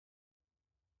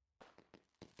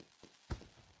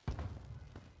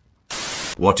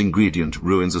What ingredient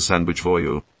ruins a sandwich for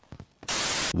you?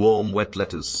 Warm wet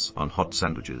lettuce on hot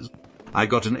sandwiches. I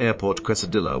got an airport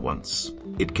quesadilla once.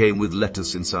 It came with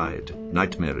lettuce inside.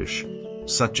 Nightmarish.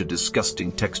 Such a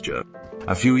disgusting texture.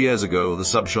 A few years ago, the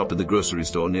sub shop in the grocery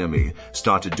store near me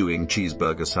started doing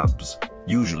cheeseburger subs.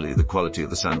 Usually, the quality of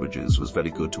the sandwiches was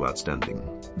very good to outstanding.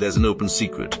 There's an open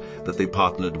secret that they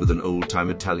partnered with an old-time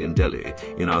Italian deli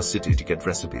in our city to get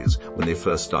recipes when they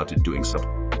first started doing subs.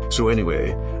 So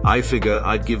anyway, I figure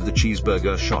I'd give the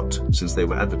cheeseburger a shot since they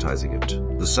were advertising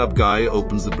it. The sub guy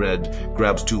opens the bread,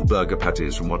 grabs 2 burger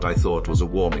patties from what I thought was a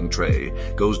warming tray,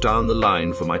 goes down the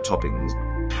line for my toppings.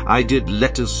 I did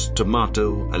lettuce,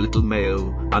 tomato, a little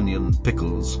mayo, onion,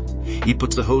 pickles. He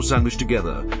puts the whole sandwich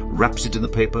together, wraps it in the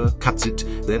paper, cuts it,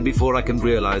 then before I can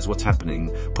realize what's happening,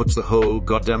 puts the whole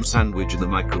goddamn sandwich in the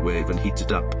microwave and heats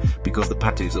it up because the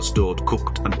patties are stored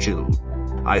cooked and chilled.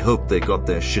 I hope they got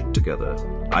their shit together.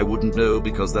 I wouldn't know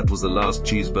because that was the last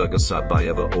cheeseburger sub I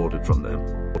ever ordered from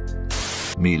them.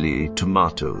 Mealy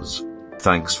tomatoes.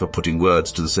 Thanks for putting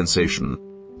words to the sensation.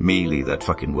 Mealy, that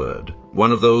fucking word.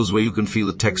 One of those where you can feel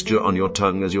the texture on your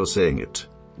tongue as you're saying it.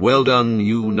 Well done,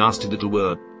 you nasty little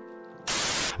word.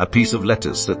 A piece of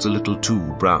lettuce that's a little too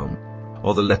brown.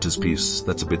 Or the lettuce piece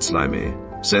that's a bit slimy.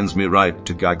 Sends me right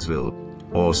to Gagsville.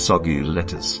 Or soggy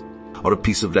lettuce. Or a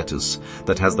piece of lettuce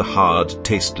that has the hard,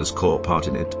 tasteless core part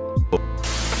in it.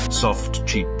 Soft,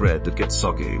 cheap bread that gets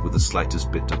soggy with the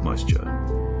slightest bit of moisture.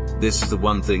 This is the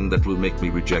one thing that will make me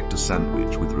reject a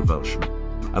sandwich with revulsion.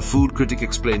 A food critic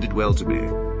explained it well to me.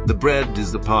 The bread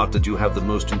is the part that you have the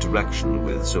most interaction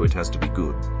with, so it has to be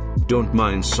good. Don't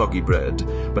mind soggy bread,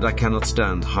 but I cannot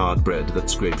stand hard bread that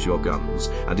scrapes your gums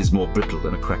and is more brittle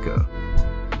than a cracker.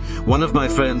 One of my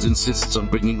friends insists on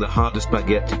bringing the hardest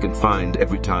baguette he can find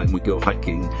every time we go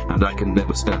hiking, and I can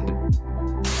never stand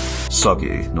it.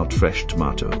 Soggy, not fresh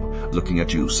tomato. Looking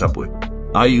at you, Subway.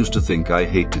 I used to think I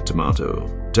hated tomato.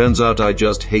 Turns out I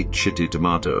just hate shitty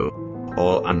tomato.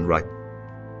 Or unripe.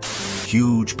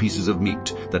 Huge pieces of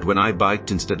meat that when I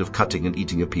bite, instead of cutting and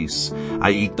eating a piece,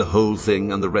 I eat the whole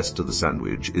thing and the rest of the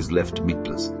sandwich is left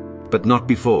meatless. But not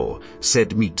before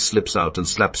said meat slips out and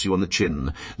slaps you on the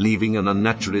chin, leaving an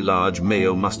unnaturally large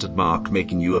mayo mustard mark,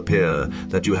 making you appear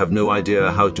that you have no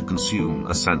idea how to consume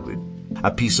a sandwich.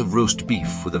 A piece of roast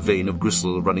beef with a vein of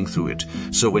gristle running through it,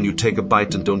 so when you take a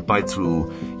bite and don't bite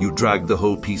through, you drag the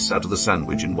whole piece out of the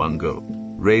sandwich in one go.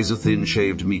 Razor-thin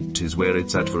shaved meat is where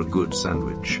it's at for a good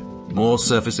sandwich. More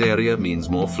surface area means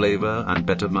more flavor and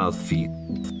better mouth feel.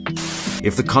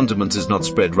 If the condiment is not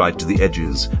spread right to the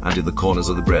edges and in the corners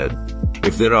of the bread,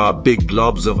 if there are big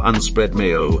globs of unspread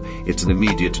mayo, it's an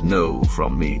immediate no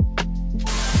from me.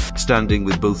 Standing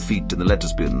with both feet in the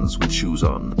lettuce bins with shoes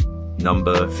on.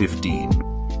 Number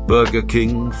 15. Burger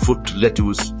King, foot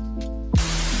lettuce.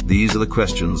 These are the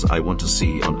questions I want to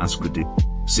see on Askreddit.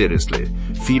 Seriously,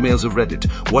 females of Reddit,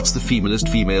 what's the femalest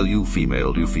female you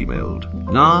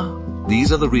femaled? Nah,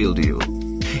 these are the real deal.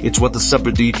 It's what the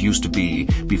subreddit used to be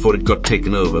before it got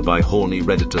taken over by horny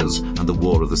redditors and the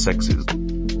war of the sexes.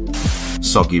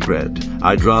 Soggy bread,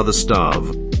 I'd rather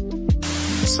starve.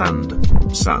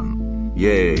 Sand, sun.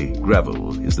 Yay,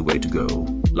 gravel is the way to go.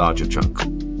 Larger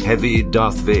chunk. Heavy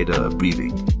Darth Vader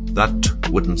breathing. That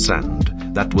wouldn't sand,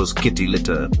 that was kitty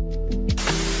litter.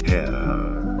 Hair.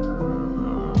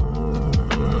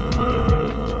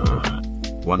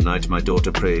 One night my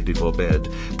daughter prayed before bed,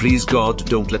 "Please God,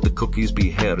 don't let the cookies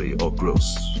be hairy or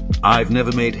gross." I've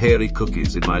never made hairy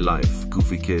cookies in my life,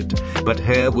 goofy kid, but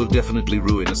hair will definitely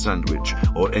ruin a sandwich,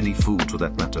 or any food for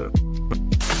that matter.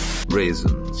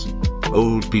 Raisins.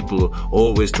 Old people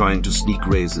always trying to sneak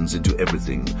raisins into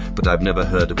everything, but I've never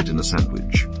heard of it in a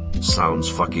sandwich. Sounds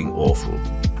fucking awful.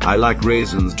 I like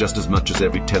raisins just as much as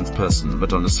every 10th person,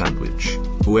 but on a sandwich.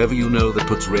 Whoever you know that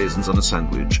puts raisins on a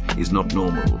sandwich is not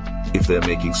normal. If they're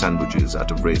making sandwiches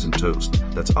out of raisin toast,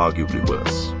 that's arguably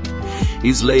worse.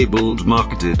 Is labeled,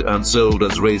 marketed, and sold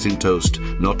as raisin toast,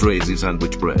 not raisin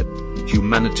sandwich bread.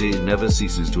 Humanity never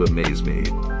ceases to amaze me.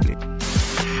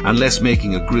 Unless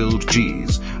making a grilled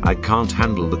cheese, I can't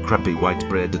handle the crappy white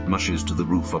bread that mushes to the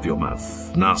roof of your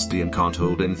mouth. Nasty and can't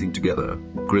hold anything together.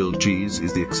 Grilled cheese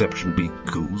is the exception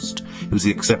because who's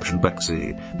the exception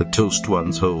Bexy? The toast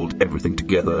ones hold everything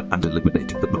together and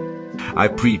eliminated them. I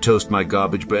pre-toast my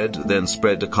garbage bread, then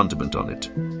spread a condiment on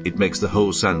it. It makes the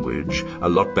whole sandwich a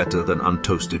lot better than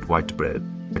untoasted white bread.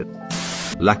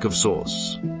 Lack of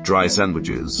sauce. Dry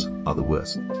sandwiches are the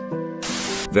worst.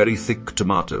 Very thick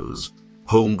tomatoes.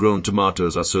 Homegrown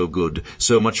tomatoes are so good,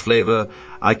 so much flavor,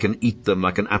 I can eat them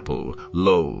like an apple.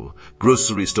 Lol.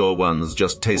 Grocery store ones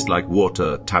just taste like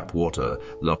water, tap water.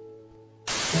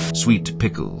 Sweet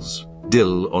pickles.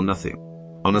 Dill or nothing.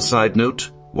 On a side note,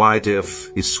 what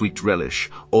if is sweet relish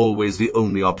always the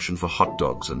only option for hot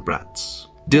dogs and brats?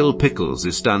 Dill pickles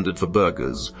is standard for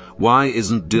burgers. Why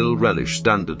isn't dill relish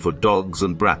standard for dogs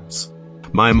and brats?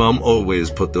 My mom always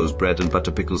put those bread and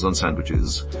butter pickles on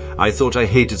sandwiches. I thought I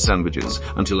hated sandwiches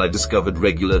until I discovered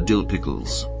regular dill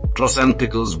pickles. Croissant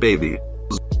pickles, baby.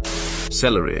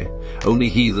 Celery. Only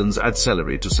heathens add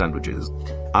celery to sandwiches.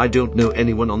 I don't know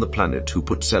anyone on the planet who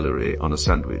put celery on a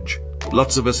sandwich.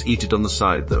 Lots of us eat it on the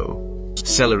side though.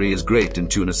 Celery is great in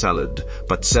tuna salad,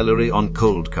 but celery on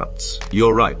cold cuts.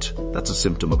 You're right, that's a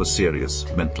symptom of a serious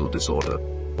mental disorder.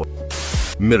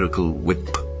 Miracle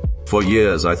Whip. For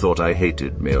years I thought I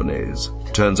hated mayonnaise.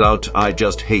 Turns out I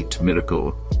just hate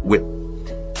Miracle Whip.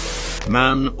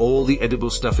 Man, all the edible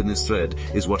stuff in this thread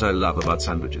is what I love about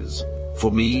sandwiches.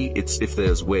 For me, it's if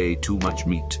there's way too much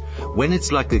meat. When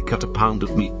it's like they cut a pound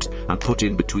of meat and put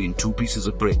in between two pieces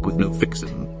of brick with no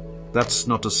fixin'. That's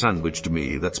not a sandwich to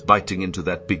me, that's biting into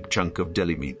that big chunk of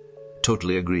deli meat.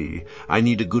 Totally agree. I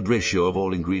need a good ratio of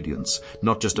all ingredients,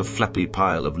 not just a flappy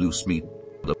pile of loose meat.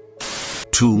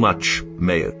 Too much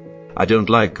mayo. I don't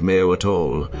like mayo at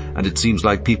all, and it seems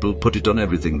like people put it on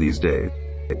everything these days.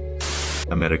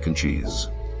 American cheese.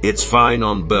 It's fine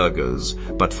on burgers,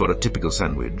 but for a typical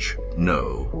sandwich,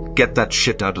 no. Get that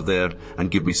shit out of there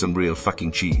and give me some real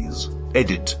fucking cheese.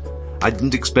 Edit. I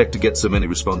didn't expect to get so many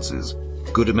responses.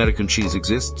 Good American cheese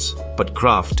exists, but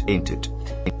Kraft ain't it.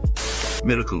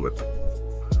 Miracle Whip.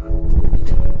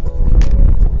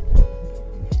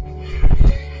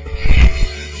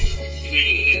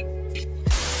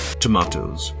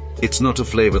 Tomatoes. It's not a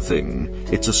flavor thing,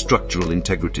 it's a structural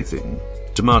integrity thing.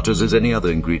 Tomatoes, as any other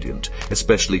ingredient,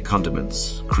 especially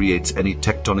condiments, creates any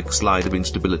tectonic slide of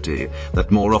instability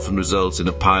that more often results in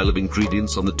a pile of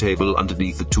ingredients on the table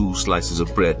underneath the 2 slices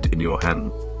of bread in your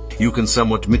hand. You can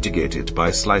somewhat mitigate it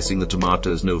by slicing the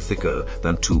tomatoes no thicker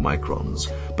than 2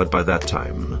 microns, but by that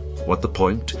time, what the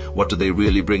point? What do they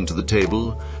really bring to the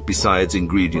table, besides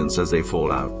ingredients as they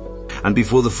fall out? And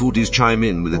before the foodies chime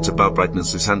in with its about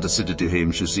brightness and acidity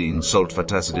him shusin, salt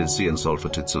fat acidity and salt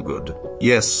fat it's so good.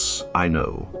 Yes, I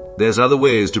know. There's other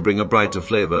ways to bring a brighter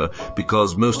flavor,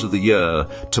 because most of the year,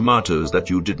 tomatoes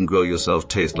that you didn't grow yourself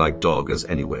taste like dog as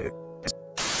anyway.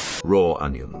 Raw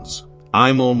onions.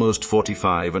 I'm almost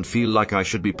 45 and feel like I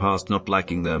should be past not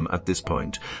liking them at this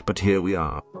point, but here we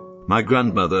are. My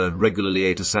grandmother regularly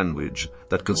ate a sandwich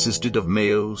that consisted of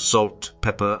mayo, salt,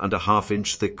 pepper, and a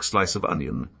half-inch thick slice of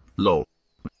onion. Lol.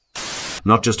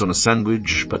 Not just on a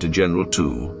sandwich, but in general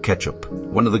too. Ketchup.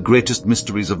 One of the greatest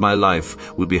mysteries of my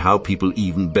life will be how people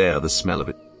even bear the smell of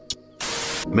it.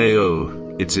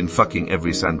 Mayo. It's in fucking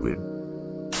every sandwich.